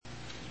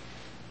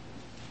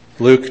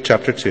Luke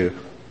chapter 2,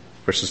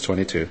 verses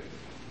 22.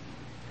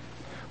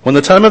 When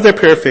the time of their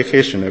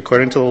purification,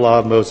 according to the law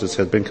of Moses,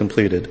 had been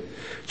completed,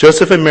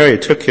 Joseph and Mary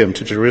took him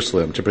to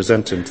Jerusalem to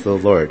present him to the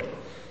Lord.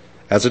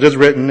 As it is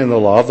written in the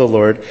law of the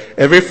Lord,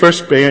 every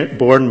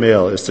firstborn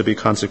male is to be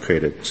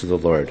consecrated to the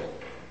Lord,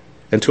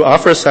 and to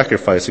offer a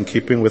sacrifice in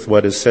keeping with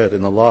what is said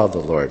in the law of the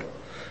Lord,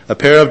 a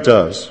pair of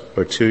doves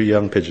or 2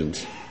 young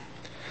pigeons.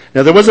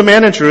 Now there was a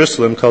man in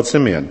Jerusalem called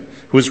Simeon,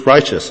 who was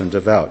righteous and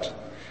devout.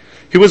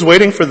 He was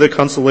waiting for the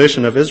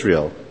consolation of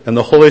Israel, and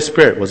the Holy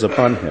Spirit was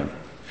upon him.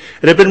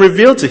 It had been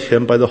revealed to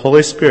him by the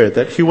Holy Spirit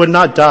that he would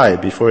not die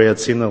before he had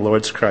seen the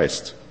Lord's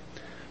Christ.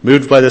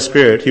 Moved by the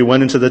Spirit, he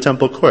went into the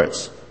temple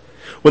courts.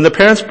 When the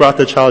parents brought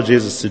the child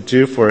Jesus to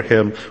do for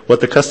him what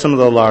the custom of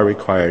the law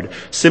required,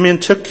 Simeon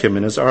took him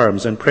in his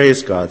arms and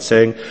praised God,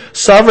 saying,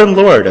 "Sovereign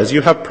Lord, as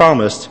you have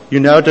promised,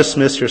 you now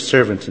dismiss your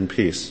servant in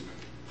peace.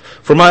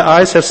 For my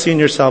eyes have seen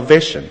your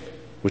salvation,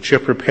 which you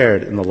have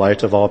prepared in the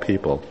light of all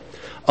people,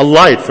 a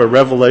light for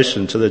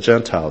revelation to the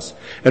Gentiles,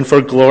 and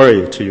for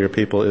glory to your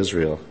people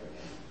Israel."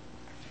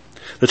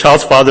 The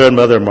child's father and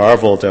mother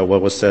marveled at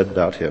what was said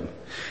about him.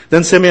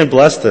 Then Simeon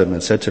blessed them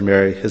and said to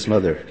Mary, his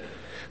mother,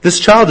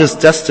 "This child is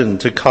destined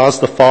to cause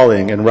the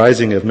falling and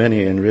rising of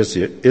many in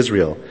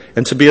Israel,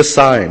 and to be a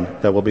sign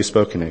that will be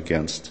spoken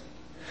against,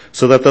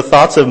 so that the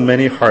thoughts of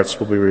many hearts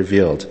will be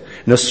revealed,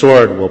 and a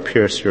sword will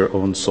pierce your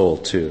own soul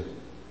too."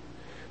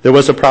 There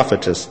was a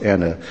prophetess,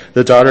 Anna,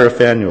 the daughter of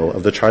Phanuel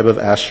of the tribe of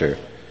Asher.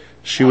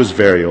 She was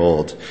very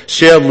old.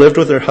 She had lived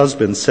with her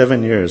husband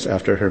 7 years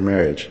after her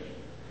marriage,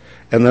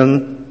 and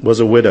then was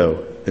a widow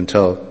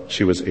until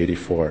she was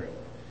 84.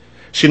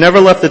 She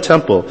never left the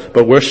temple,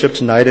 but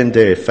worshipped night and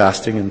day,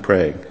 fasting and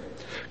praying.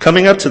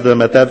 Coming up to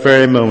them at that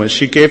very moment,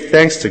 she gave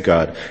thanks to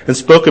God and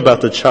spoke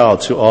about the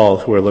child to all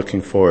who were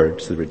looking forward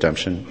to the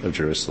redemption of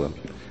Jerusalem.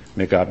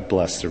 May God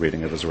bless the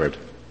reading of his word.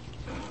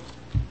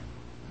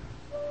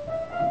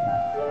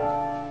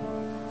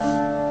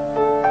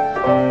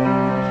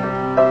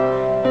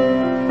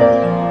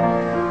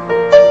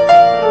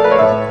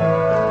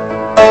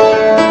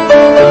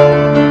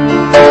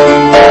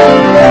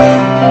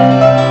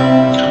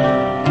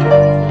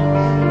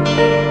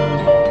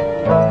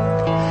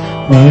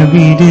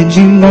 Mary, did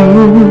you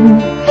know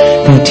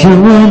that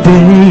your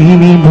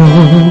baby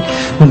boy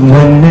would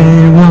one day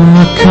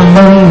walk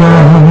on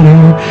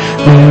water?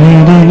 Mary,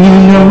 did you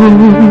know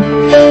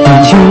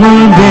that your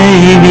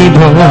baby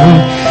boy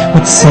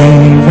would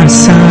save our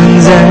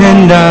sons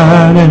and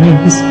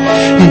daughters?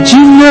 Did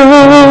you know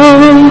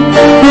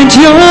that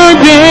your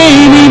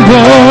baby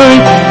boy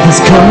has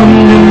come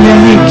to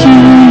make you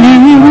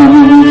new?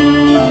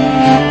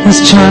 This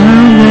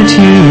child that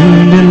you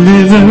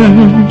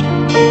delivered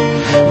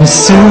will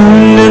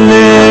soon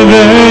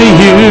deliver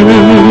you.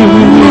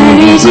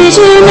 Mary, did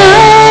you know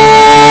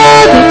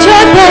that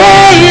your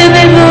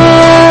baby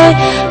boy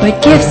would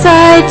give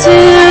sight to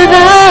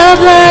the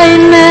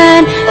blind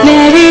man?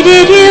 Mary,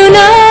 did you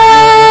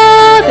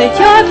know that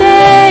your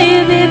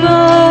baby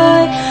boy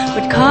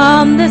would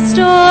calm the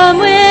storm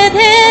with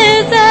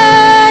his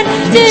hand?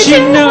 Did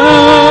you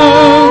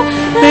know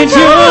that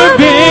your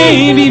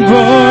baby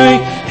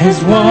boy has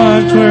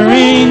walked where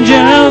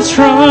angels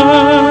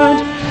trod?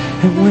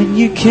 And when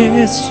you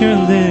kissed your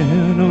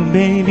little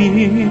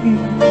baby,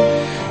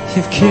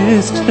 you've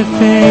kissed the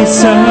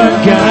face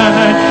of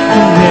God.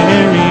 And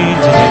Mary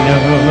did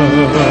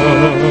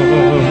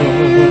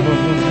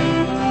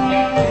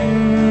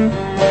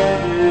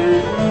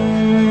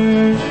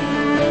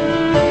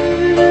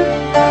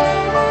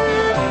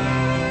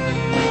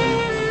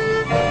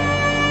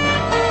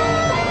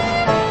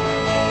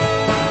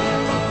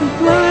The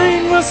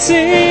blind will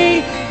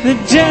see, the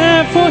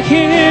deaf will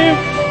hear,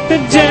 the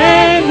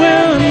dead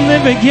will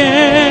live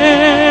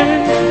again.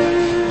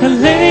 The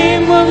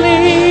lame will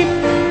leap,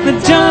 the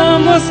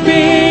dumb will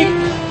speak,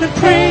 the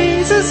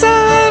praises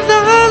of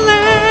the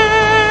Lamb.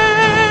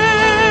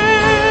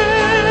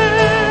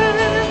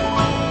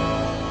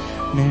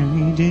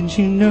 Mary, did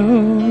you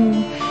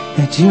know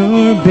that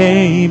your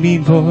baby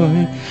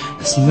boy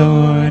is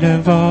Lord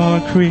of all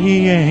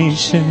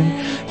creation?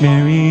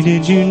 Mary,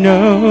 did you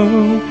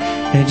know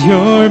that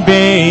your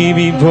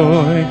baby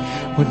boy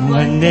would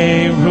one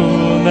day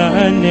rule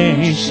the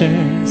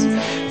nations?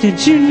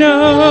 Did you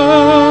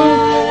know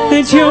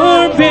that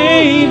your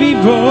baby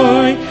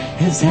boy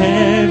is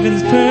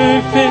heaven's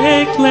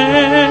perfect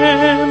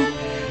lamb?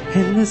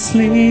 And the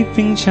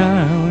sleeping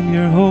child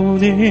you're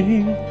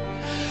holding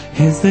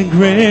is the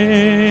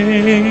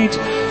great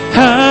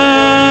I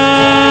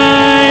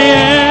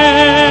am.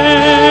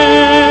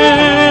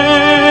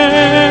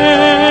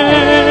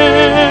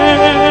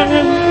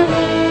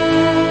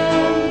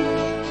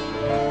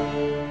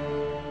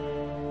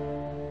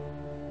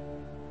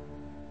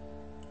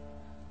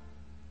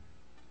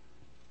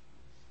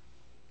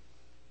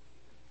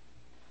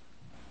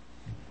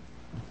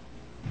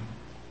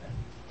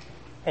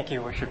 Thank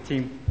you, worship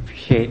team.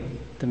 Appreciate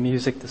the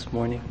music this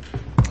morning.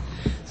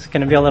 It's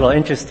going to be a little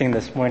interesting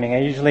this morning. I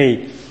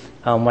usually,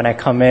 when I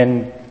come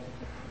in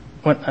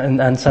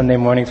on Sunday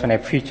mornings when I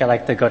preach, I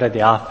like to go to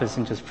the office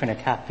and just print a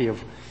copy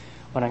of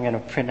what I'm going to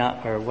print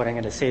out or what I'm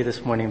going to say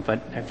this morning,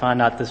 but I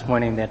found out this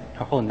morning that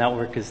our whole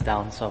network is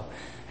down, so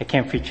I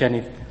can't preach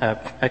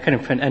I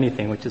couldn't print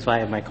anything, which is why I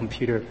have my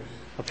computer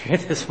up here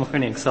this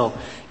morning. So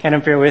kind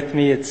of bear with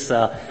me. It's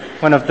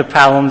one of the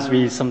problems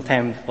we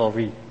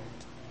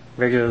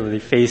regularly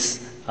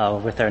face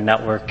with our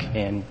network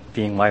and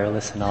being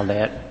wireless and all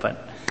that.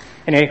 But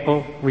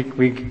anyway,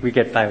 we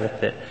get by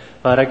with it.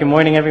 But good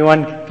morning,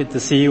 everyone. Good to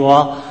see you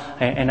all.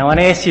 And I want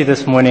to ask you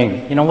this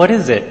morning, what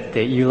is it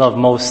that you love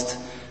most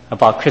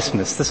about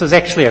Christmas? This was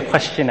actually a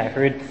question I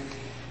heard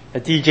a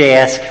DJ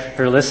ask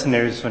her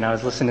listeners when I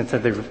was listening to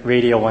the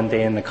radio one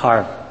day in the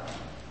car.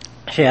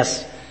 She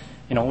asked,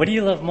 what do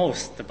you love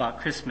most about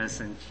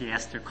Christmas? And she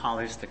asked her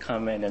callers to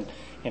come in and,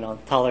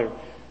 tell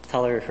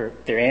her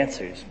their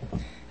answers.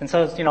 And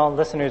so,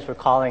 listeners were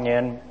calling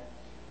in.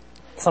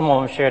 Some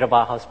of them shared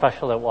about how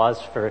special it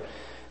was for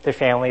their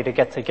family to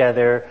get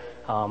together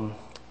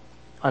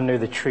under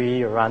the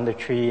tree or on the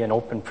tree and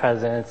open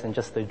presents and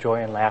just the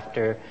joy and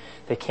laughter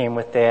that came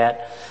with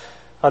that.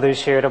 Others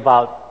shared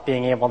about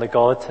being able to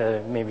go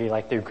to maybe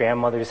like their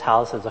grandmother's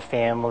house as a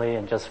family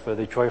and just for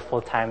the joyful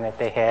time that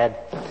they had,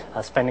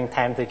 spending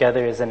time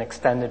together as an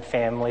extended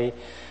family.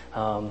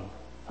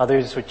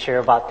 Others would share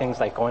about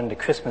things like going to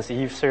Christmas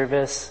Eve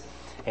service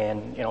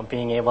and,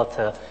 being able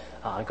to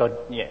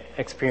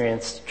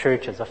experience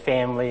church as a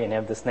family and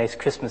have this nice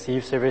Christmas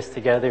Eve service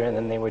together, and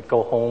then they would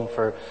go home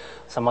for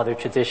some other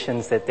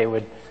traditions that they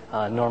would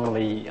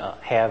normally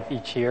have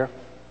each year.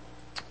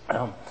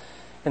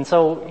 And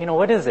so,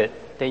 what is it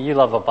that you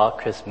love about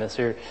Christmas?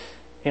 Or,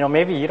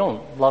 maybe you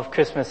don't love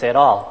Christmas at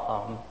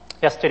all.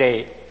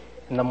 Yesterday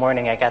in the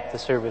morning, I got to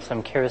serve with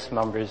some Charis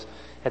members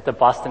at the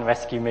Boston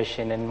Rescue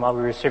Mission, and while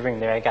we were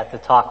serving there, I got to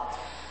talk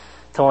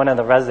to one of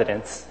the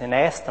residents, and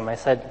I asked him, I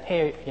said,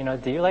 hey,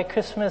 do you like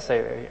Christmas?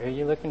 Are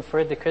you looking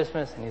forward to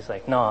Christmas? And he's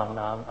like, no,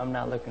 I'm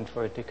not looking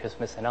forward to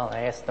Christmas at all. And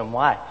I asked him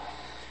why.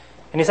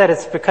 And he said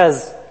it's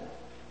because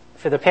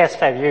for the past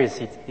 5 years,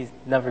 he's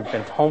never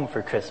been home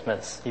for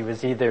Christmas. He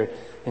was either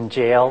in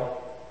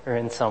jail or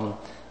in some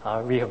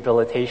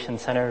rehabilitation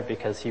center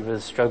because he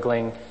was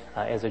struggling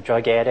as a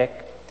drug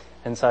addict.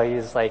 And so he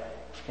was like,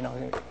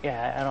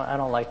 I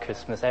don't like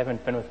Christmas. I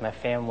haven't been with my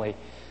family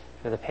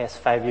for the past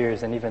 5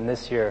 years, and even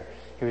this year,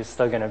 he was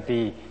still going to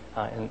be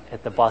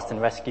at the Boston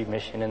Rescue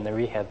Mission in the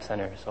rehab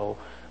center, so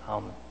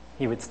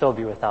he would still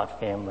be without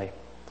family.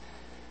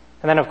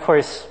 And then, of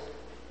course,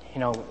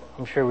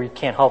 I'm sure we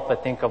can't help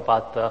but think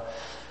about the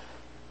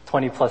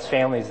 20-plus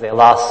families that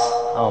lost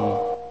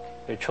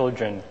their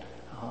children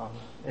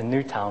in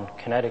Newtown,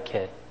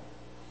 Connecticut,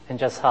 and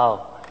just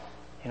how,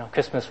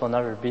 Christmas will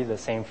never be the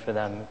same for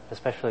them,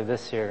 especially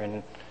this year.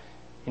 And,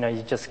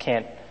 you just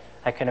can't,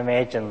 I can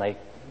imagine, like,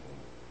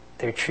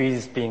 their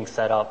trees being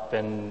set up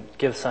and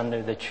gifts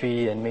under the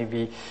tree, and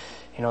maybe,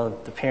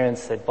 the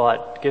parents that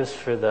bought gifts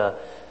for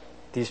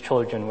these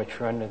children which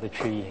were under the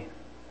tree.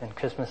 And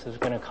Christmas is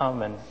going to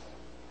come and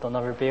they'll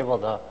never be able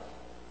to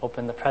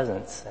open the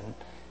presents,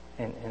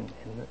 and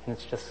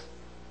it's just,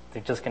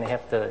 they're just going to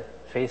have to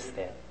face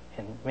that.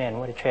 And man,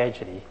 what a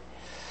tragedy.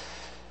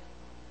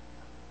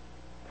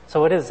 So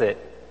what is it,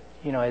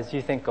 as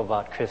you think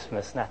about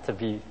Christmas, not to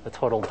be a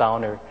total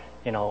downer,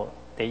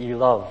 that you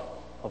love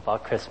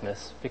about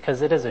Christmas?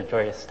 Because it is a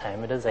joyous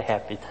time. It is a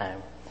happy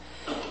time.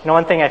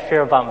 One thing I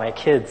fear about my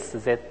kids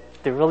is that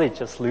they're really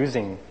just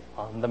losing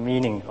the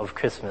meaning of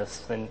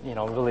Christmas and,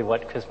 really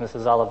what Christmas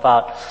is all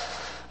about.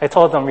 I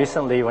told them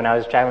recently when I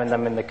was driving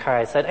them in the car,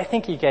 I said, I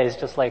think you guys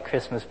just like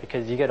Christmas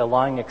because you get a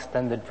long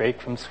extended break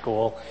from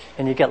school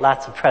and you get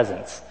lots of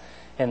presents.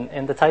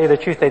 And to tell you the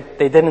truth, they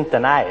didn't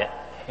deny it.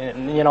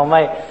 And,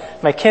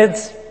 my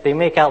kids, they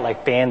make out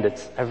like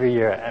bandits every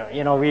year.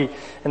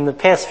 In the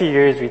past few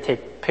years, we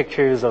take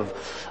pictures of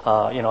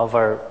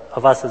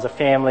us as a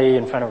family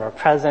in front of our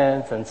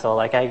presents. And so,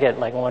 I get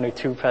 1 or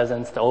 2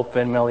 presents to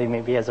open. Millie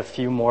maybe has a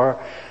few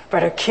more.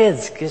 But our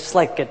kids just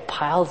get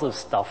piles of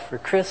stuff for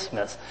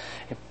Christmas.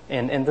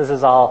 And this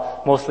is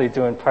all mostly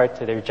due in part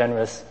to their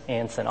generous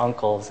aunts and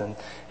uncles. And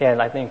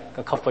I think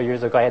a couple of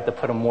years ago I had to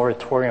put a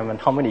moratorium on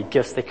how many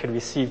gifts they could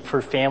receive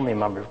per family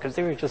member because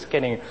they were just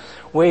getting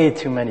way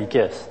too many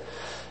gifts.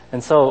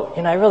 And so,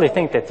 I really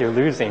think that they're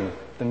losing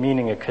the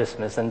meaning of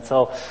Christmas. And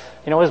so,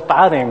 it was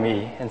bothering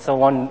me. And so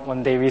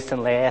one day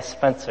recently I asked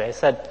Spencer, I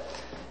said,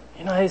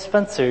 hey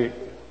Spencer,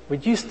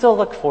 would you still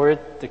look forward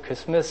to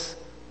Christmas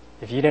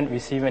if you didn't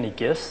receive any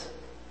gifts?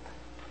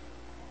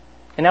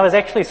 And I was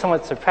actually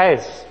somewhat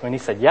surprised when he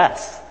said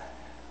yes.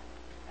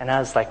 And I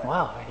was like,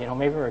 wow,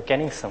 maybe we're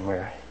getting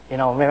somewhere.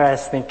 Maybe I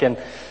was thinking,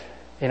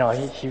 he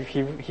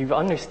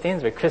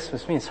understands what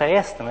Christmas means. So I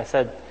asked him, I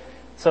said,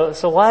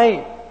 so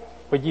why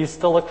would you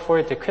still look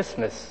forward to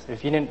Christmas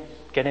if you didn't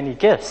get any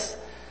gifts?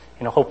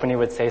 Hoping he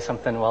would say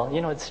something, well,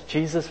 it's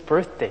Jesus'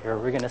 birthday, or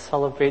we're going to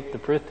celebrate the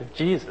birth of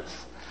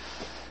Jesus.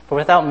 But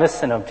without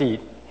missing a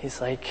beat,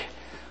 he's like,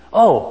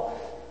 oh,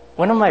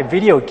 one of my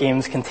video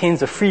games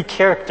contains a free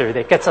character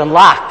that gets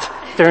unlocked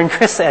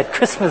at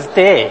Christmas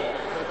Day.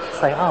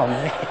 It's like, oh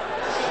man.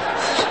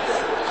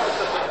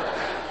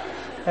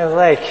 I was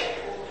like,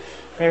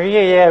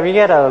 we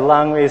got a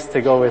long ways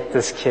to go with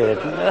this kid.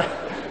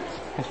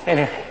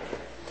 Anyway.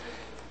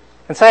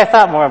 And so I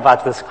thought more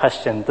about this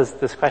question that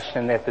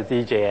the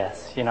DJ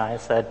asked. I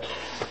said,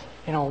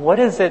 what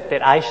is it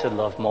that I should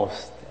love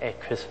most at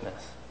Christmas?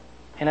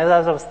 And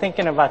as I was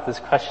thinking about this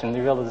question,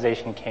 the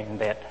realization came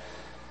that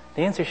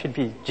the answer should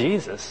be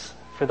Jesus.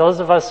 For those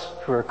of us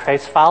who are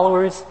Christ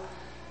followers,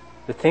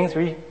 the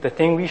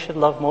thing we should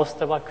love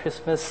most about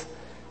Christmas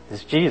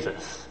is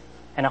Jesus.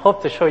 And I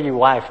hope to show you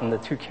why from the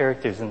two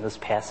characters in this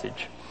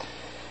passage.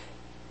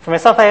 For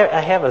myself, I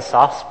have a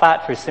soft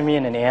spot for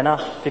Simeon and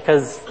Anna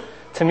because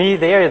to me,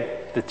 they are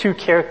the two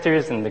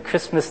characters in the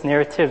Christmas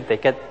narrative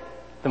that get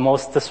the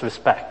most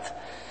disrespect.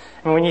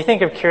 And when you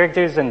think of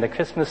characters in the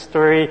Christmas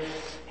story,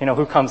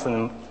 who comes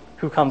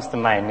to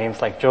mind?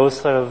 Names like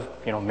Joseph,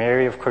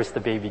 Mary, of course, the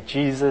baby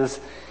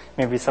Jesus.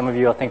 Maybe some of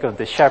you will think of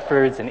the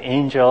shepherds and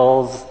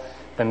angels,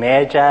 the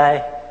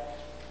Magi,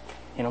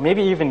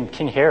 maybe even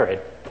King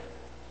Herod.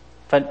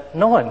 But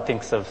no one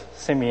thinks of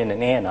Simeon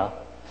and Anna.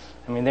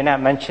 They're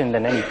not mentioned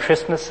in any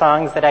Christmas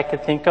songs that I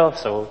could think of,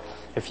 so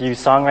if you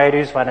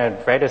songwriters want to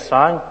write a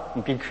song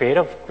and be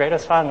creative, write a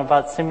song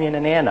about Simeon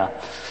and Anna.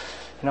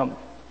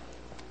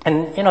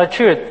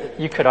 True,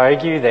 you could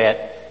argue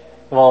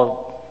that,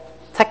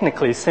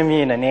 technically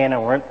Simeon and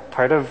Anna weren't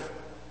part of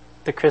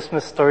the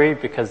Christmas story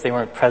because they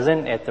weren't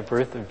present at the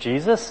birth of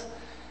Jesus.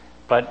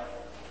 But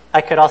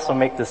I could also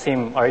make the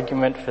same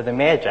argument for the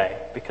Magi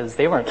because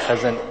they weren't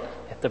present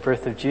at the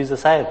birth of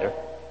Jesus either.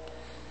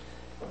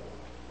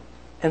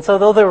 And so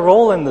though their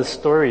role in the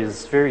story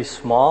is very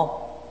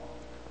small,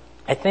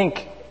 I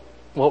think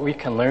what we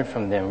can learn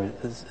from them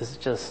is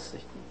just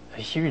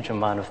a huge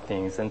amount of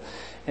things.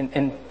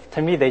 And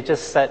to me, they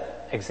just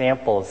set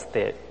examples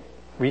that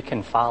we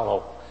can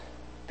follow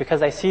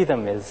because I see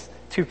them as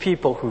two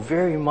people who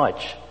very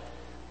much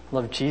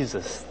love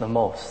Jesus the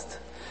most.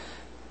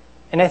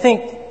 And I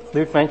think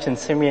Luke mentioned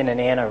Simeon and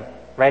Anna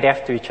right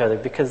after each other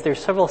because there are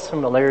several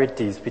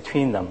similarities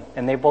between them,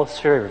 and they both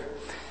serve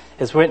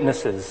as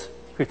witnesses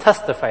who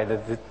testify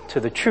to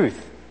the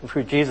truth of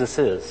who Jesus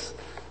is,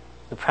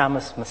 the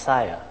promised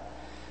Messiah.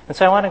 And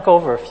so I want to go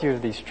over a few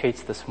of these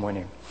traits this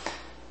morning.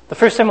 The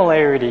first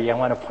similarity I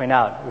want to point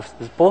out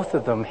is both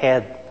of them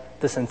had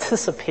this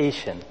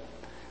anticipation,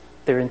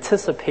 their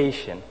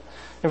anticipation.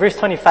 In verse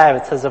 25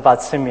 it says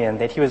about Simeon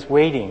that he was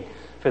waiting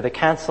for the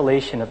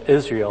consolation of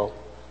Israel.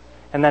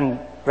 And then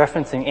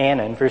referencing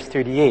Anna in verse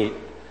 38,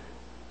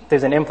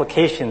 there's an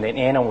implication that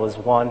Anna was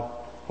one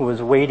who was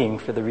waiting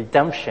for the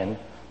redemption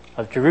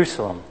of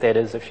Jerusalem. That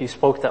is, if she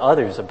spoke to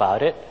others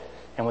about it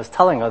and was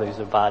telling others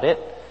about it,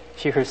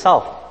 she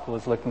herself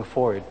was looking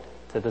forward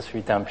to this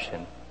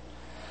redemption.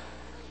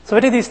 So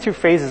what do these two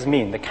phrases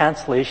mean? The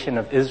consolation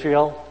of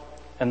Israel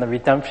and the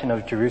redemption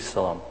of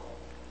Jerusalem.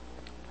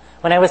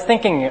 When I was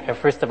thinking at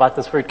first about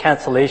this word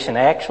consolation,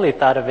 I actually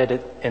thought of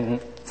it in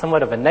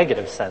somewhat of a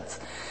negative sense.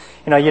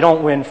 You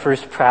don't win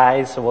first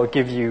prize, so we'll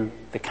give you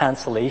the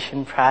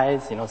consolation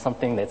prize,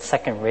 something that's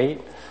second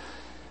rate.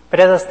 But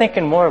as I was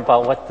thinking more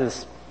about what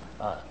this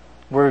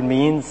word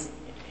means,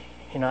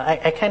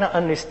 I kind of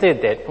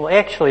understood that,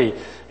 actually,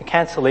 a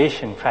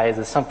consolation prize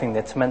is something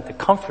that's meant to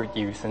comfort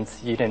you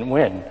since you didn't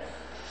win.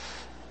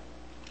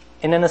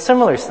 And in a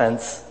similar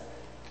sense,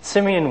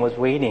 Simeon was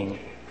waiting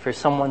for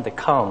someone to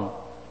come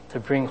to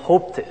bring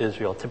hope to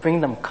Israel, to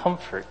bring them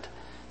comfort,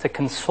 to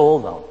console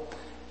them.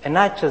 And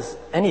not just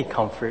any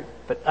comfort,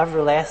 but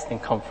everlasting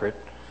comfort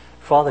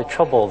for all the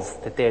troubles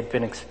that they had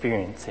been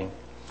experiencing.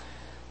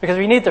 Because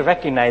we need to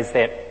recognize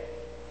that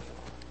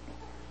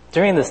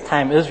during this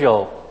time,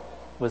 Israel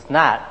was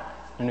not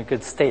in a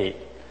good state.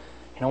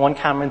 One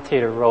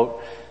commentator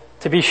wrote,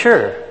 to be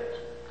sure,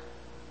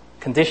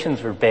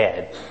 conditions were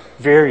bad,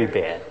 very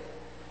bad.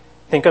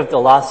 Think of the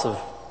loss of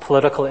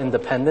political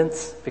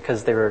independence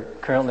because they were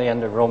currently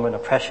under Roman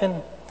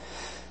oppression.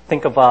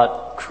 Think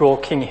about cruel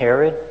King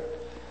Herod.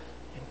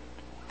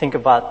 Think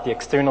about the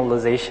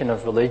externalization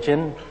of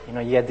religion.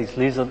 You had these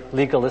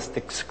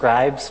legalistic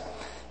scribes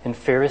and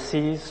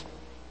Pharisees.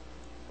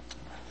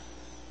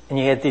 And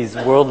you had these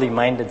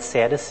worldly-minded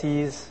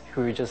Sadducees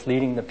who were just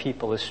leading the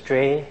people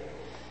astray.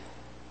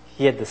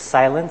 You had the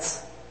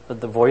silence of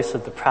the voice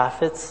of the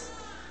prophets.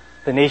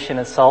 The nation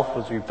itself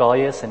was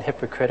rebellious and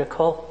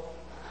hypocritical.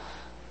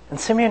 And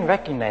Simeon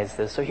recognized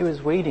this, so he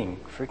was waiting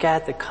for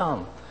God to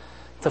come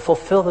to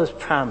fulfill this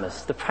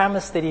promise, the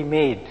promise that he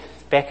made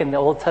back in the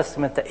Old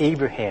Testament to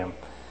Abraham,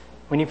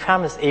 when he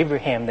promised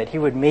Abraham that he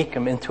would make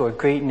him into a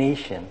great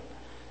nation.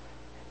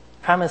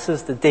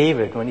 Promises to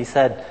David when he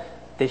said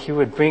that he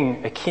would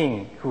bring a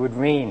king who would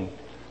reign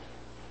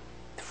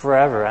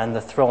forever on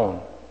the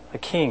throne, a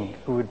king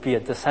who would be a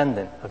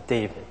descendant of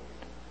David.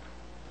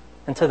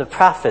 And to the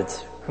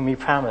prophets whom he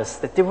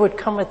promised that there would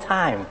come a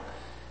time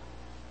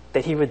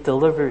that he would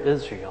deliver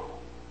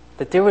Israel,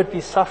 that there would be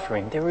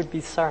suffering, there would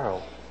be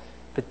sorrow,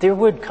 but there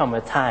would come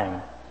a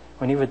time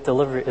when he would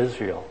deliver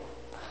Israel.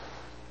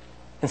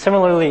 And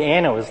similarly,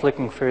 Anna was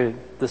looking for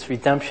this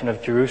redemption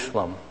of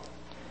Jerusalem.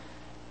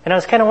 And I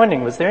was kind of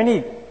wondering, was there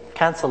any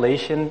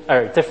consolation,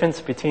 or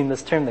difference between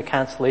this term, the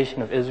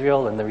consolation of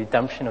Israel, and the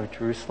redemption of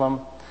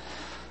Jerusalem?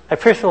 I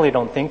personally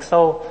don't think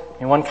so.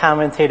 And one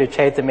commentator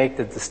tried to make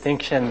the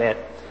distinction that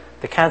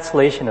the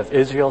consolation of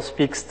Israel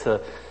speaks to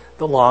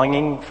the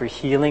longing for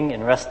healing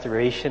and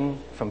restoration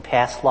from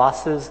past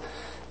losses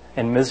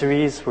and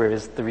miseries,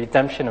 whereas the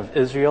redemption of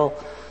Israel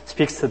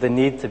speaks to the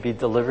need to be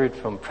delivered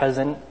from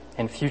present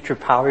and future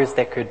powers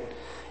that could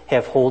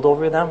have hold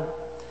over them.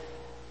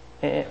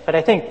 But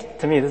I think,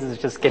 to me, this is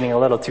just getting a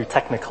little too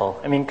technical.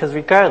 I mean, because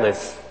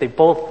regardless, they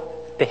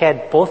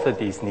had both of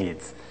these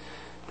needs.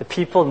 The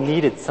people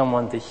needed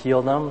someone to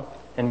heal them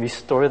and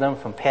restore them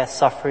from past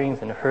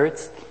sufferings and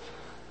hurts.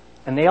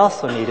 And they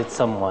also needed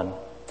someone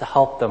to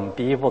help them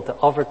be able to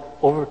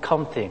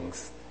overcome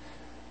things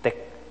that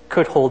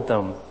could hold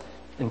them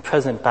in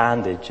present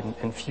bondage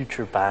and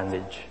future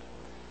bondage.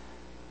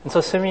 And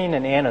so Simeon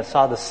and Anna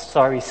saw the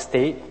sorry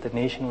state the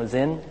nation was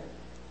in,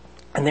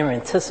 and they were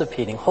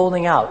anticipating,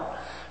 holding out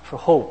for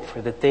hope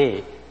for the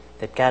day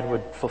that God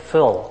would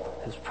fulfill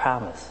His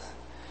promise.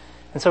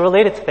 And so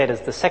related to that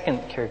is the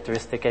second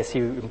characteristic I see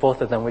in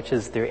both of them, which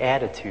is their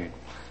attitude.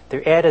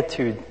 Their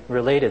attitude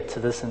related to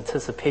this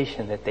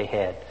anticipation that they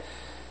had.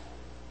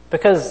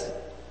 Because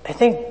I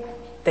think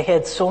they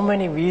had so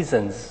many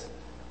reasons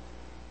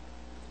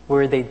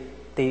where they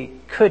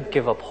could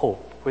give up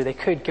hope, where they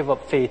could give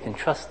up faith in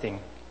trusting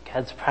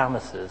God's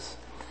promises.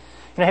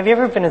 You know, have you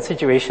ever been in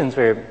situations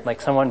where,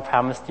 like, someone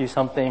promised you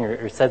something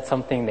or said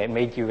something that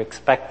made you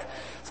expect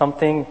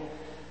something,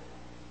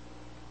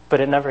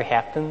 but it never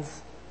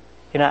happens?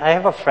 You know, I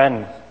have a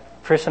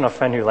personal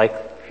friend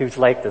who's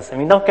like this. I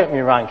mean, don't get me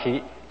wrong.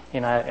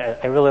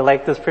 I really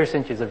like this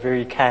person. She's a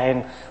very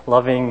kind,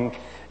 loving,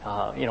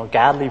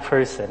 godly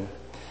person.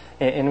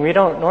 And we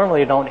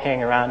normally don't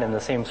hang around in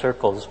the same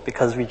circles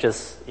because we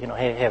just,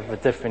 have a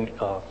different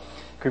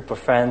group of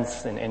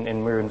friends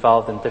and we're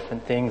involved in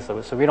different things.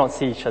 So we don't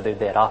see each other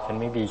that often,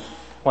 maybe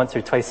once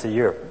or twice a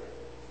year.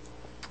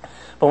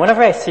 But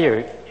whenever I see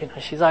her,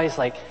 she's always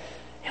like,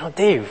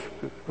 Dave,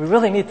 we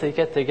really need to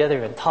get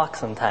together and talk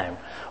sometime.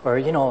 Or,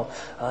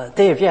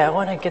 Dave, yeah, I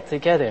want to get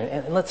together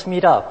and let's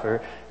meet up.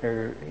 Or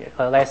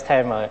last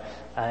time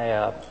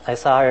I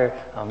saw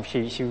her,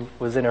 she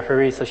was in a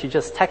hurry, so she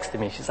just texted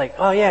me. She's like,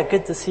 oh yeah,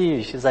 good to see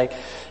you. She's like,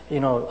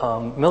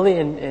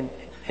 Millie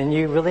and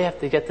you really have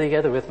to get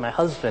together with my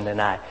husband and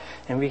I,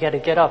 and we got to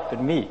get up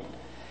and meet.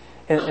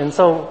 And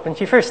so when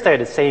she first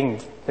started saying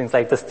things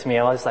like this to me,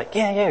 I was like,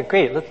 yeah,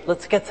 great,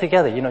 let's get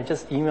together.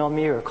 Just email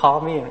me or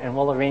call me and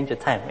we'll arrange a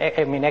time.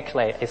 I mean,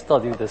 actually, I still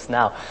do this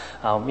now.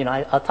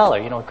 I'll tell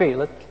her, great,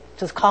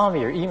 just call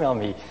me or email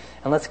me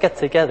and let's get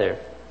together.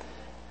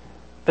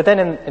 But then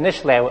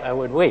initially I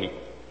would wait,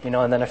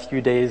 and then a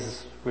few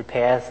days would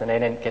pass and I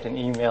didn't get an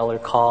email or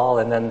call,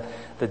 and then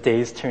the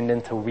days turned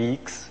into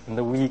weeks and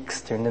the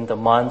weeks turned into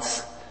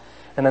months.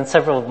 And then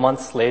several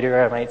months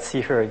later I might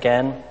see her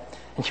again.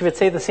 And she would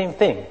say the same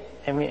thing.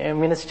 I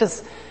mean, it's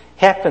just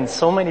happened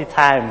so many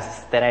times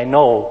that I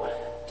know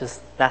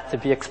just not to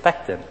be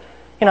expectant.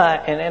 And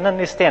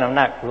understand, I'm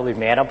not really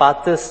mad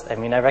about this. I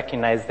mean, I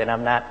recognize that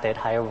I'm not that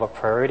high of a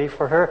priority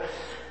for her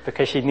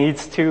because she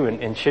needs to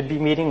and should be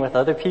meeting with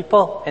other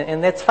people.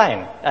 And that's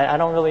fine. I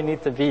don't really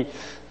need to be,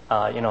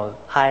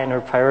 high on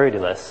her priority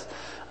list.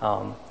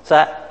 I'm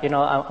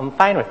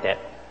fine with that.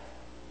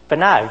 But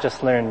now I've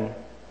just learned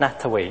not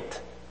to wait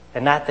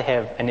and not to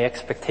have any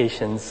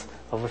expectations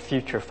of a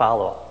future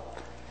follow-up.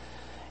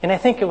 And I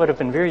think it would have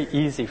been very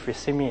easy for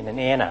Simeon and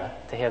Anna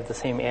to have the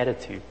same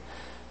attitude.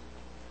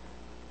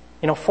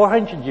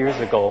 400 years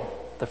ago,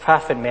 the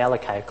prophet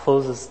Malachi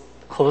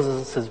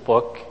closes his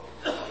book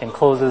and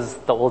closes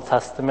the Old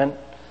Testament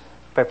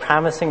by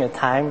promising a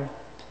time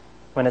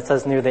when it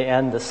says near the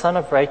end, the Son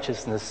of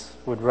Righteousness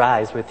would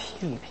rise with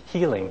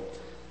healing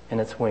in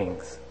its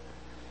wings.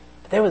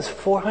 But that was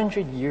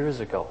 400 years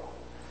ago.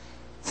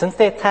 Since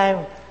that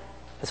time,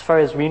 as far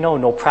as we know,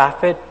 no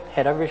prophet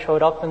had ever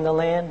showed up in the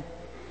land.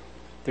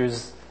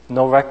 There's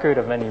no record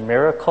of any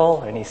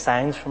miracle, any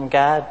signs from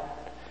God.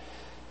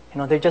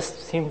 There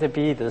just seemed to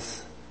be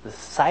this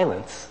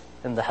silence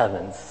in the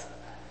heavens.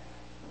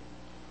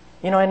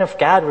 And if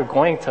God were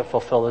going to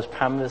fulfill His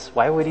promise,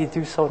 why would He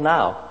do so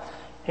now?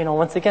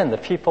 Once again, the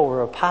people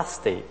were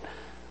apostate.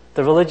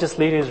 The religious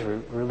leaders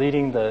were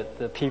leading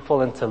the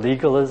people into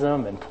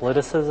legalism and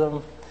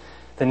politicism.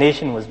 The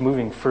nation was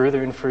moving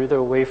further and further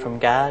away from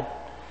God.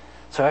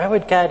 So why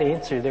would God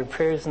answer their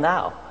prayers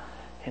now?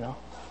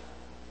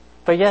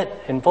 But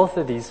yet, in both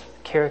of these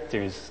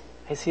characters,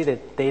 I see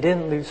that they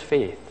didn't lose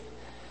faith.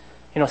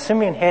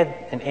 Simeon had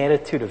an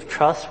attitude of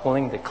trust,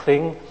 willing to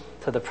cling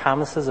to the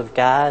promises of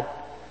God.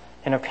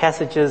 And our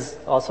passage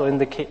also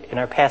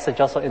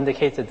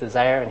indicates a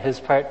desire on his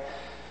part,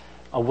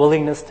 a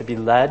willingness to be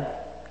led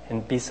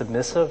and be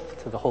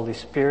submissive to the Holy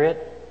Spirit.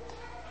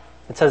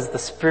 It says the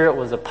Spirit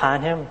was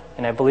upon him,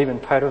 and I believe in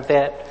part of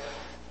that,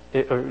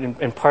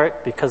 in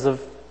part because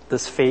of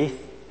this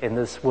faith and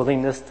this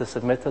willingness to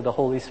submit to the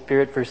Holy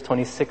Spirit. Verse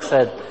 26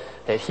 said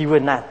that he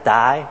would not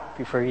die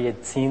before he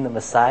had seen the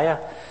Messiah.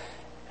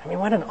 I mean,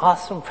 what an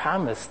awesome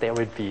promise that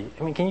would be.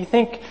 I mean, can you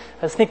think,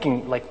 I was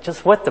thinking like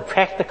just what the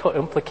practical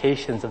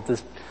implications of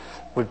this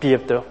would be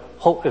if the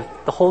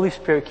Holy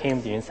Spirit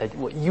came to you and said,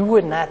 well, you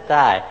would not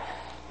die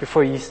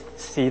before you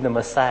see the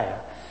Messiah.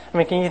 I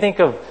mean, can you think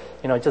of,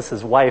 just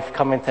his wife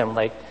coming to him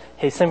like,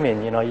 hey,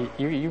 Simeon,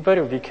 you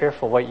better be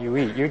careful what you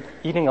eat. You're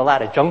eating a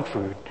lot of junk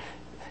food.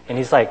 And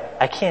he's like,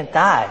 I can't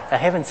die. I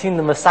haven't seen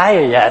the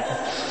Messiah yet.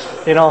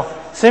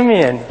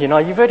 Simeon,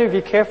 you better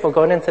be careful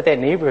going into that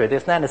neighborhood.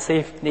 It's not a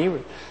safe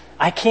neighborhood.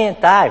 I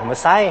can't die.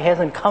 Messiah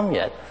hasn't come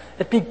yet.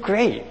 It'd be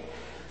great.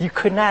 You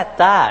could not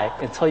die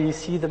until you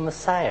see the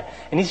Messiah.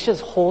 And he's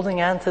just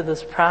holding on to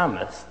this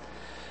promise.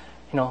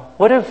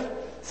 What if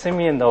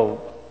Simeon, though,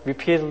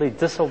 repeatedly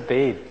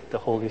disobeyed the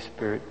Holy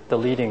Spirit, the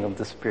leading of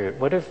the Spirit?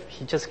 What if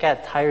he just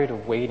got tired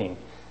of waiting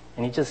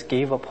and he just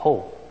gave up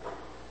hope?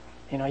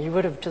 You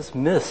would have just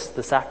missed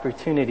this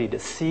opportunity to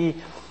see,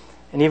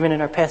 and even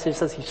in our passage it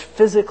says he's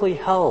physically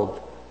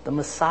held the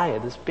Messiah,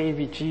 this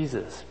baby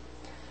Jesus.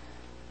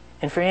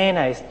 And for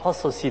Anna, I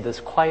also see this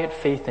quiet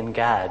faith in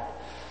God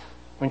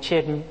when she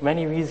had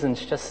many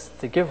reasons just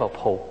to give up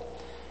hope.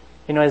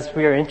 As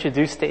we are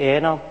introduced to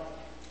Anna,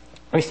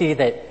 we see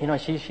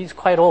that, she's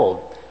quite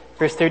old.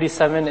 Verse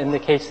 37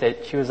 indicates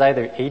that she was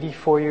either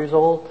 84 years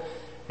old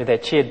or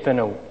that she had been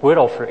a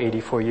widow for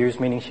 84 years,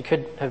 meaning she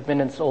could have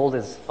been as old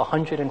as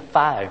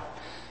 105.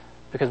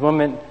 Because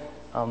women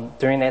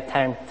during that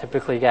time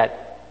typically got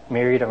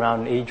married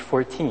around age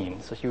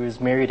 14. So she was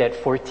married at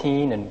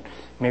 14 and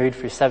married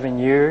for 7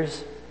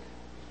 years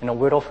and a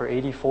widow for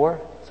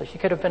 84. So she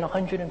could have been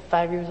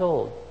 105 years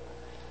old.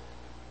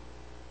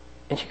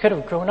 And she could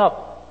have grown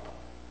up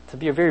to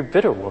be a very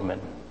bitter woman.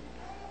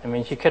 I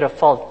mean, she could have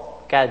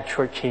felt God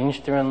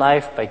shortchanged her in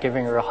life by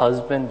giving her a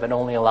husband but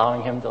only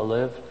allowing him to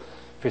live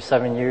for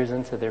 7 years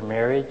into their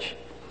marriage.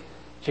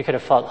 She could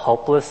have felt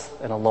helpless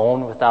and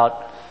alone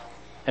without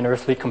an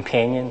earthly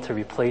companion to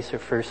replace her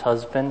first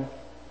husband.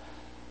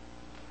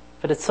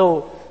 But it's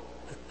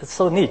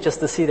so neat just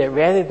to see that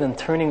rather than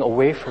turning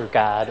away from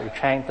God or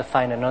trying to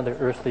find another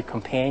earthly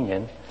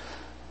companion,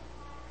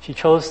 she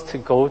chose to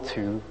go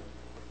to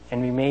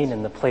and remain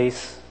in the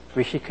place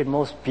where she could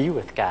most be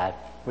with God,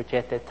 which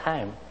at that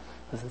time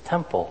was the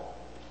temple.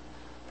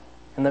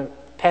 And the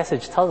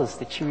passage tells us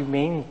that she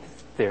remained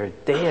there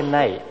day and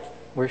night,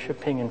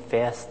 worshiping and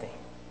fasting.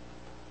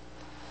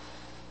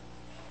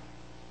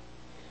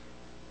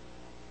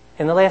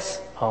 And the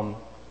last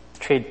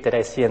trait that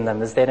I see in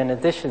them is that in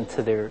addition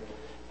to their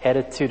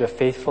attitude of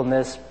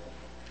faithfulness,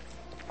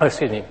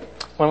 one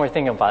more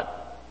thing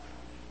about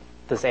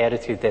this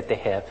attitude that they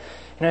have.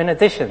 In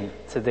addition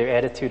to their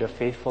attitude of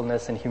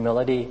faithfulness and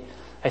humility,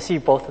 I see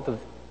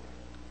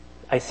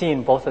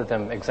in both of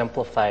them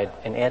exemplified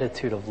an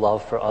attitude of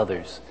love for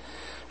others.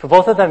 For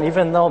both of them,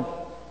 even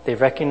though they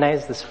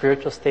recognized the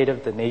spiritual state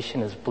of the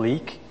nation as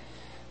bleak,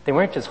 they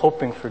weren't just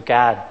hoping for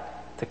God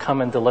to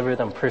come and deliver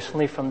them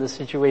personally from the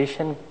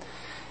situation.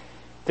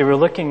 They were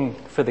looking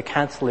for the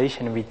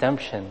consolation and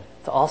redemption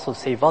to also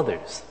save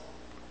others.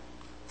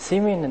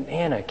 Simeon and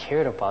Anna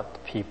cared about the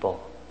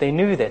people. They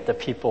knew that the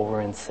people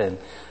were in sin.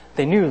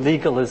 They knew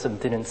legalism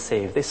didn't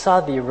save. They saw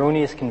the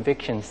erroneous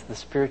convictions the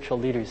spiritual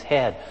leaders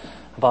had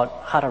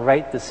about how to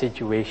right the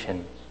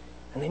situation.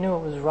 And they knew it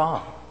was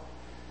wrong.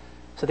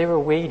 So they were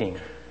waiting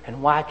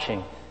and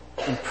watching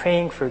and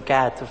praying for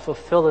God to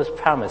fulfill His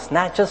promise,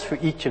 not just for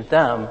each of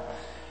them.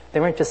 They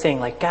weren't just saying,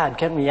 like, God,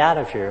 get me out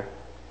of here.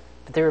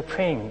 But they were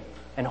praying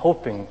and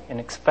hoping and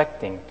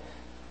expecting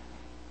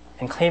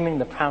and claiming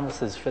the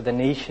promises for the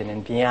nation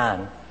and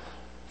beyond.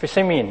 For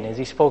Simeon, as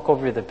he spoke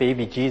over the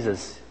baby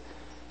Jesus,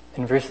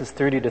 in verses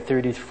 30 to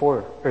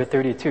 34, or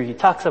 32, he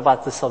talks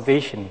about the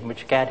salvation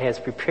which God has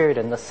prepared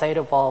in the sight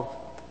of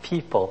all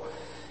people.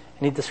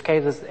 And he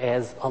describes it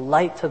as a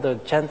light to the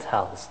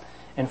Gentiles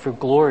and for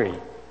glory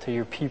to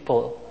your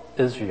people,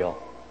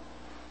 Israel.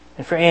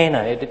 And for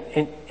Anna,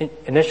 it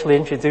initially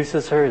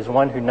introduces her as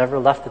one who never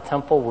left the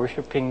temple,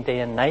 worshiping day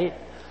and night.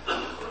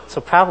 So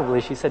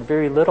probably she said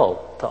very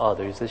little to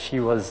others as she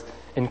was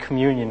in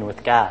communion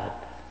with God.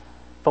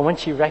 But when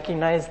she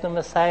recognized the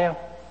Messiah,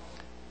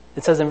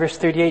 it says in verse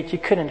 38, she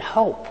couldn't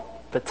help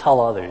but tell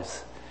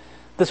others.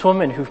 This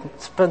woman who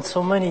spent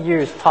so many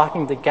years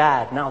talking to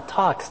God now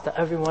talks to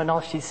everyone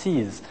else she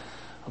sees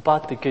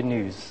about the good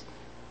news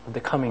of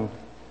the coming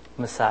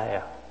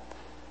Messiah.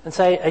 And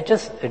so I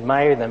just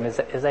admire them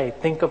as I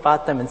think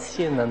about them and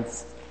see in them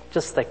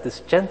just like this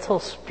gentle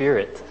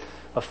spirit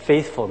of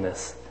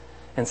faithfulness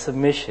and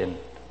submission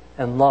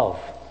and love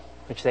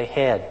which they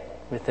had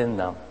within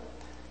them.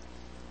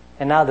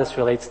 And now this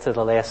relates to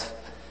the last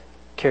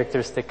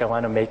characteristic I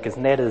want to make,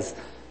 and that is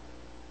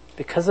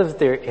because of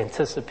their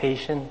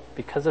anticipation,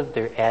 because of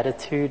their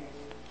attitude,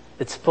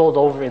 it spilled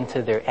over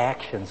into their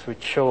actions,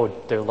 which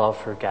showed their love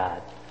for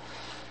God.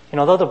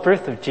 Though the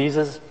birth of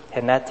Jesus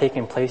had not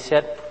taken place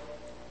yet,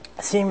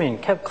 Simeon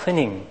kept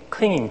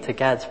clinging to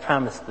God's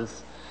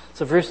promises.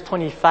 So verse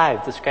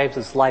 25 describes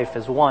his life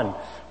as one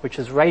which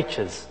is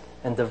righteous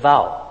and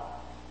devout.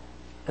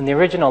 In the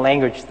original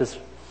language, this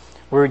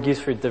word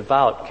used for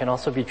devout can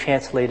also be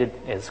translated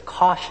as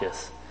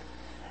cautious.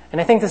 And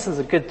I think this is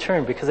a good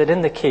term because it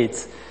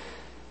indicates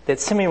that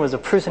Simeon was a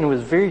person who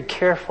was very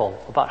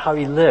careful about how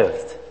he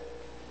lived.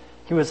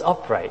 He was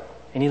upright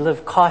and he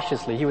lived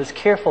cautiously. He was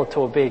careful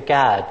to obey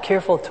God,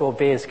 careful to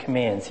obey his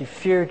commands. He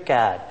feared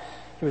God.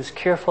 He was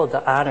careful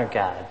to honor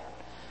God.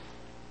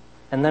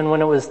 And then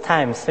when it was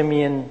time,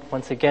 Simeon,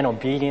 once again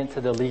obedient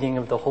to the leading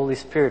of the Holy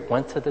Spirit,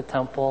 went to the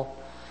temple,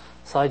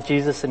 saw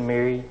Jesus and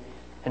Mary,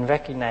 and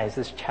recognized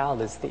this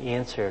child as the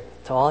answer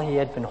to all he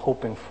had been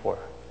hoping for.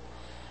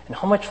 And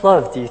how much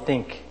love do you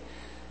think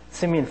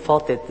Simeon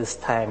felt at this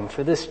time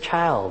for this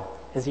child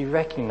as he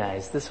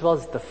recognized this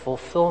was the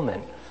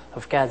fulfillment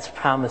of God's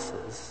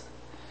promises?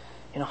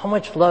 How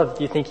much love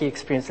do you think he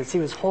experienced as he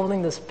was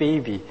holding this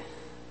baby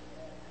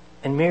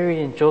and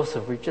Mary and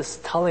Joseph were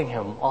just telling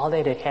him all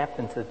that had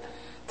happened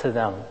to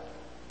them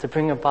to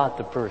bring about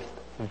the birth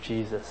of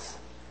Jesus?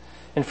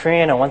 And for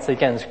Anna, once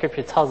again,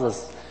 Scripture tells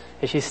us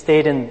as she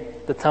stayed in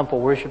the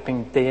temple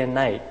worshiping day and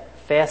night,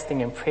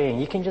 fasting and praying,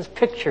 you can just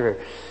picture her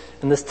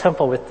in this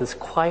temple with this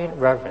quiet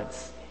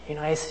reverence.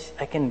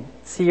 I can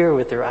see her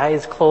with her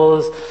eyes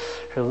closed,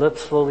 her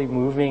lips slowly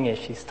moving as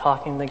she's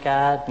talking to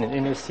God and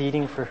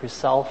interceding for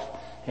herself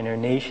and her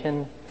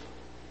nation.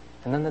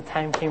 And then the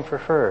time came for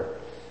her.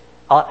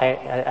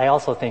 I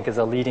also think as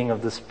a leading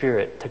of the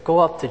Spirit to go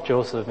up to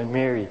Joseph and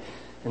Mary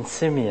and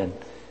Simeon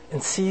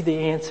and see the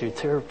answer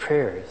to her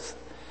prayers.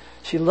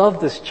 She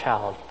loved this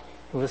child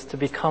who was to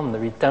become the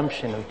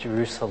redemption of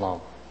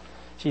Jerusalem.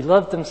 She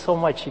loved him so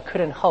much she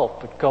couldn't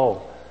help but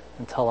go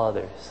and tell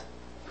others.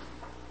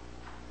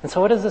 And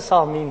so what does this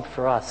all mean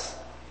for us?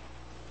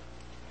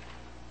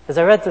 As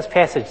I read this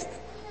passage,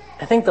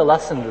 I think the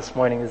lesson this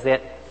morning is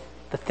that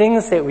the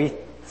things that we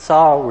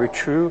saw were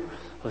true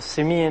of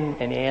Simeon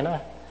and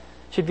Anna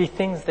should be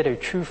things that are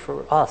true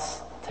for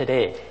us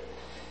today.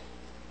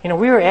 We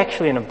were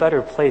actually in a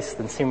better place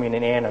than Simeon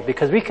and Anna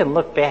because we can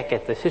look back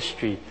at the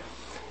history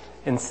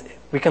and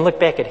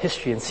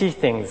see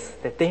things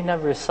that they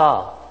never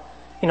saw.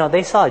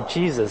 They saw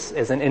Jesus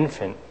as an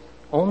infant,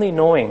 only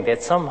knowing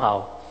that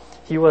somehow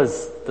he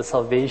was the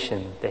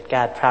salvation that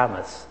God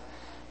promised.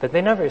 But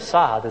they never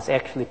saw how this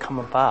actually come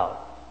about.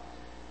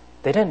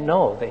 They didn't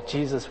know that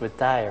Jesus would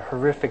die a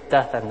horrific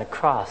death on the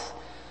cross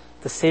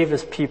to save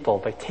his people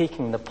by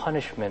taking the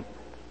punishment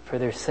for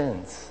their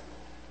sins.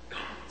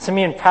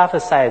 Simeon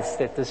prophesied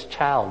that this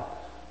child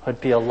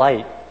would be a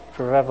light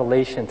for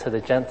revelation to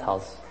the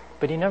Gentiles,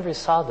 but he never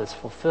saw this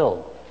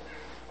fulfilled.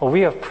 Well,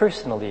 we have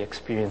personally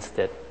experienced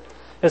it.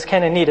 It was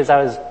kind of neat as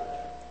I was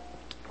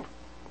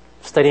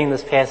studying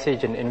this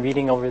passage and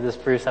reading over this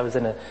verse. I was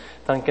in a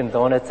Dunkin'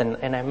 Donuts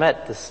and I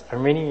met this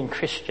Armenian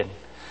Christian.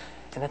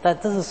 And I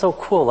thought, this is so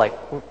cool,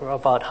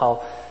 about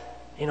how,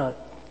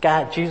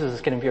 God, Jesus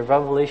is going to be a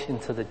revelation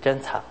to the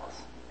Gentiles.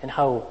 And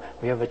how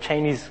we have a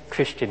Chinese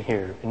Christian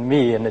here, and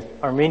me, and an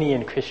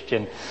Armenian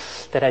Christian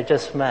that I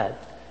just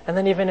met. And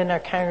then even in our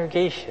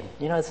congregation,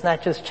 it's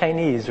not just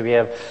Chinese. We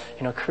have,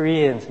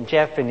 Koreans and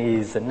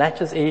Japanese, and not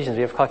just Asians.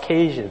 We have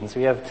Caucasians.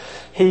 We have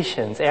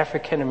Haitians,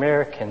 African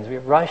Americans. We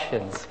have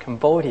Russians,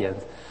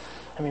 Cambodians.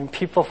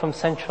 People from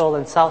Central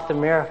and South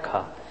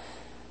America.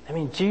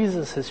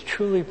 Jesus has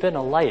truly been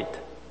a light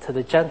to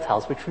the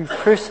Gentiles, which we've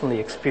personally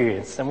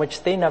experienced and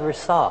which they never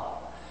saw.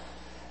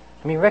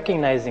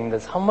 Recognizing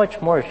this, how much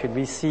more should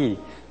we see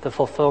the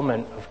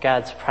fulfillment of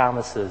God's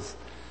promises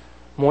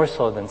more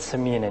so than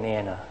Simeon and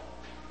Anna?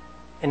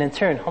 And in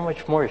turn, how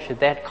much more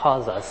should that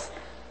cause us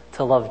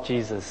to love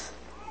Jesus,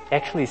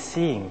 actually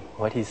seeing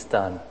what he's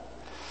done?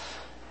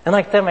 And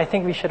like them, I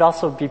think we should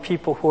also be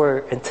people who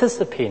are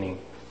anticipating,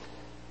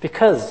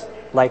 because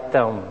like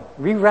them,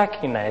 we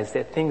recognize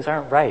that things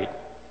aren't right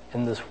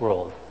in this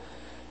world.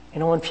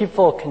 When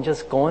people can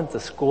just go into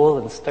school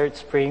and start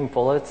spraying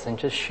bullets and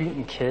just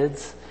shooting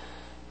kids,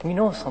 we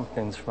know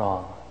something's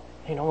wrong.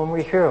 When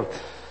we hear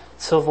of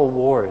civil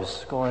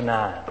wars going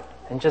on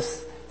and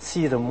just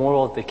see the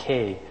moral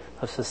decay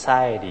of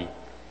society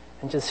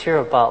and just hear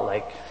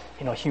about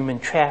human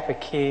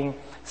trafficking,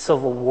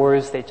 civil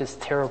wars that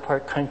just tear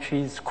apart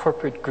countries,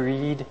 corporate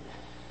greed,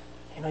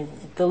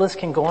 the list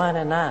can go on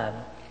and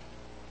on.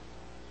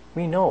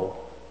 We know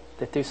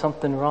that there's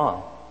something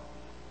wrong.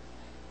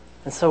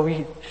 And so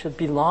we should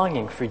be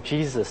longing for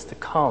Jesus to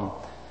come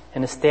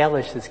and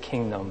establish his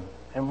kingdom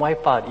and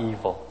wipe out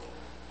evil.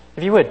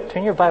 If you would,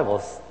 turn your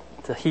Bibles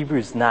to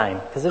Hebrews 9,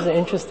 because there's an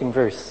interesting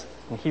verse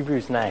in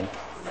Hebrews 9.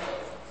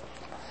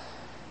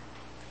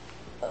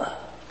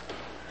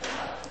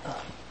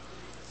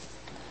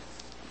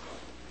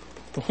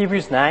 In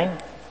Hebrews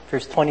 9,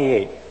 verse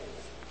 28,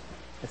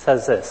 it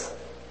says this.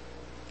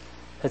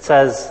 It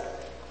says,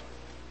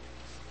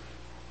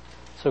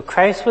 So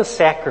Christ was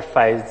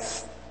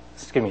sacrificed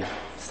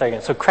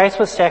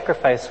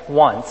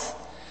once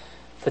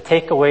to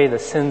take away the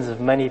sins of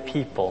many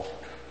people.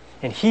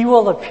 And he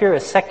will appear a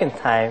second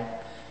time,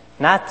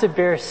 not to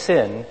bear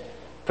sin,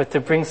 but to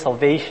bring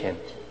salvation.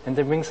 And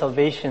to bring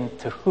salvation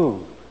to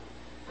who?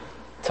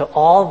 To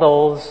all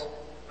those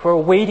who are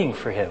waiting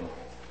for him.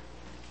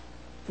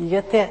 You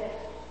get that?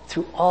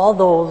 To all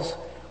those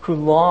who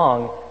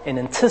long and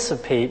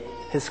anticipate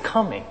his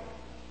coming.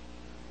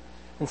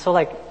 And so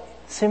like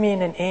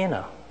Simeon and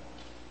Anna,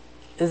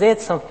 is that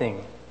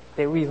something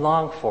that we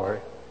long for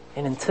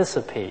and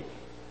anticipate?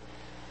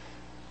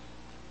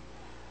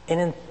 And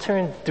in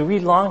turn, do we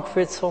long for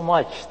it so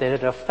much that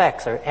it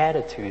affects our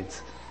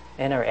attitudes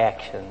and our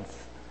actions?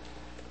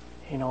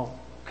 You know,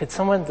 could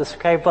someone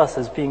describe us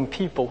as being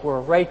people who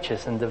are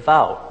righteous and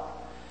devout?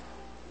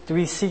 Do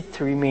we seek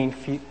to remain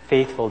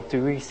faithful?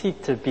 Do we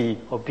seek to be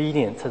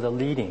obedient to the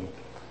leading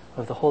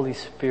of the Holy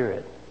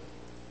Spirit?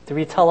 Do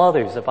we tell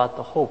others about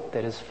the hope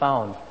that is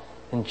found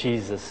in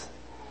Jesus?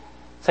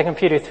 2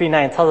 Peter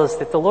 3:9 tells us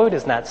that the Lord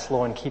is not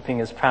slow in keeping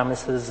his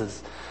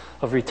promises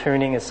of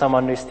returning, as some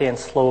understand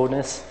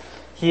slowness.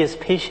 He is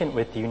patient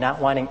with you, not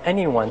wanting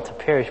anyone to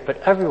perish, but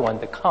everyone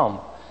to come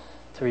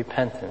to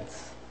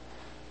repentance.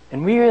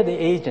 And we are the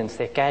agents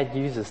that God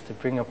uses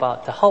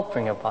to help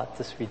bring about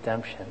this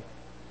redemption.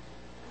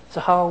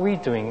 So how are we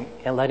doing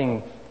at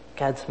letting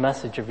God's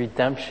message of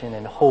redemption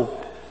and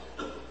hope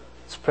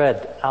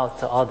spread out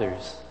to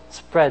others,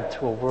 spread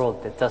to a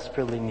world that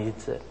desperately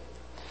needs it?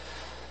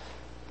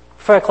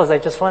 Before I close,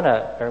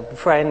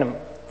 before I end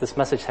this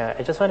message,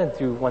 I just want to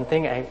do one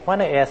thing. I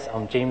want to ask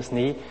James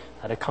Nee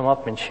to come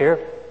up and share.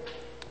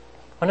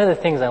 One of the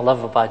things I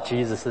love about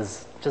Jesus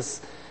is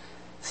just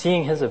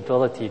seeing his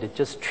ability to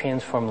just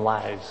transform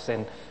lives.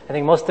 And I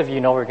think most of you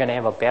know we're going to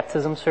have a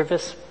baptism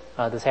service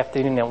this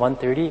afternoon at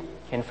 1:30.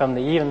 And from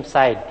the EM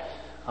side,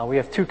 we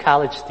have 2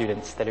 college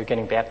students that are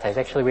getting baptized.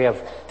 Actually, we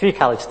have 3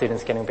 college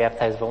students getting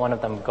baptized, but one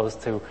of them goes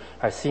to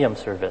our CM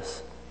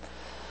service.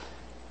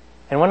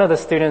 And one of the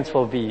students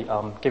will be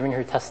giving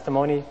her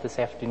testimony this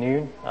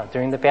afternoon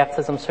during the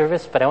baptism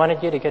service. But I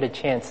wanted you to get a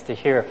chance to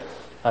hear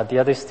the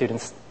other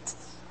students'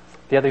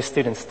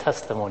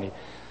 testimony.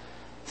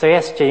 So I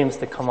asked James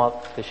to come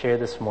up to share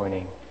this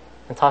morning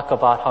and talk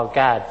about how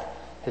God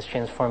has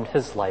transformed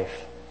his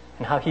life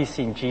and how he's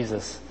seen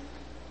Jesus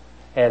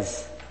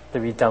as the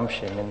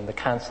redemption and the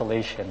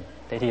consolation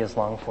that he has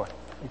longed for.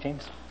 Hey,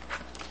 James.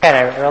 And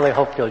I really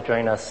hope you'll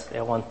join us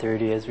at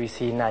 1:30 as we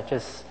see not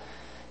just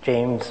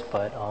James,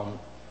 but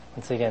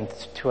once again,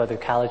 2 other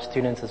college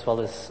students as well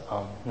as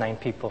 9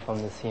 people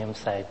from the CM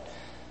side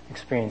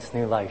experience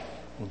new life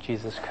in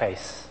Jesus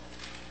Christ.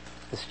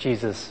 This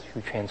Jesus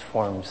who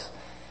transforms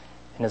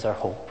and is our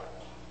hope.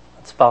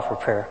 Let's bow for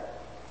prayer.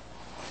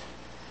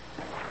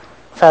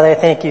 Father, I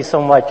thank you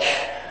so much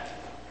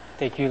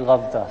that you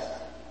loved us.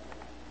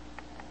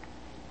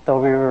 Though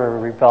we were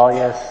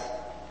rebellious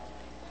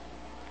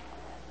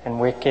and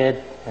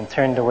wicked and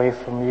turned away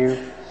from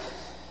you,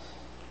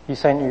 you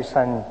sent your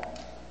Son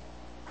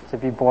to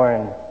be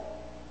born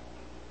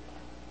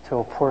to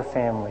a poor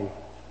family,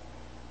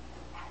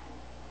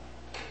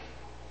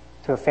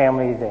 to a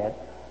family that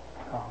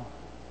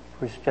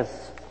was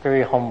just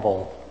very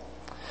humble,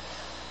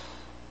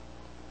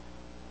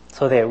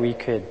 so that we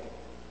could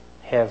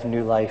have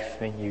new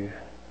life in you.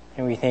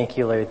 And we thank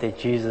you, Lord, that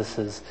Jesus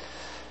is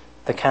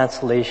the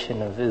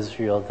consolation of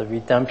Israel, the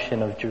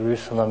redemption of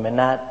Jerusalem, and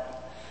not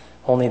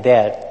only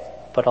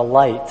that, but a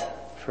light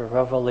for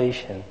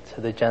revelation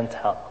to the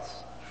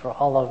Gentiles, for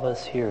all of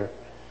us here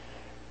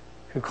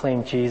who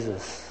claim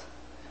Jesus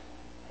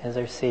as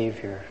our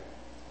Savior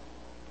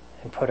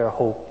and put our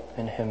hope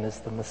in him as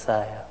the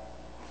Messiah.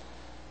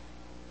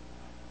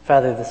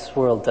 Father, this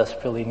world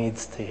desperately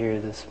needs to hear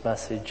this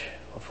message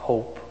of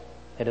hope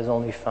that is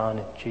only found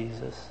in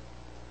Jesus.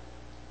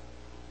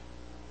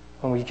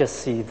 When we just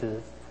see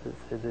the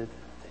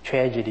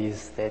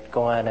tragedies that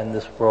go on in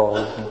this world,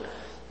 and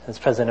as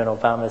President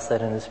Obama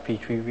said in his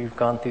speech, we've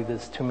gone through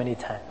this too many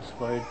times.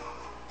 Lord,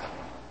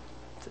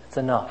 it's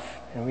enough,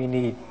 and we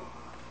need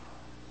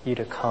you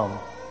to come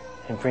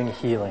and bring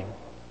healing.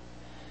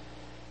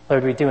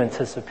 Lord, we do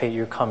anticipate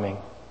your coming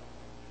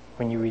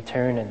when you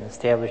return and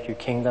establish your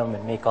kingdom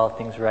and make all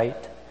things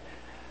right.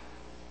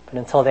 But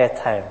until that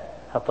time,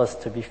 help us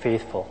to be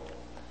faithful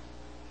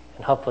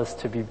and help us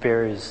to be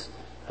bearers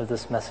of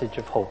this message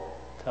of hope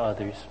to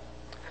others.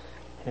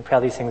 And I pray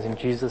all these things in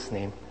Jesus'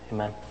 name.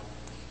 Amen.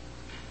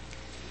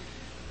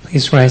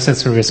 Please rise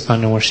as we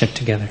respond to worship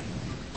together.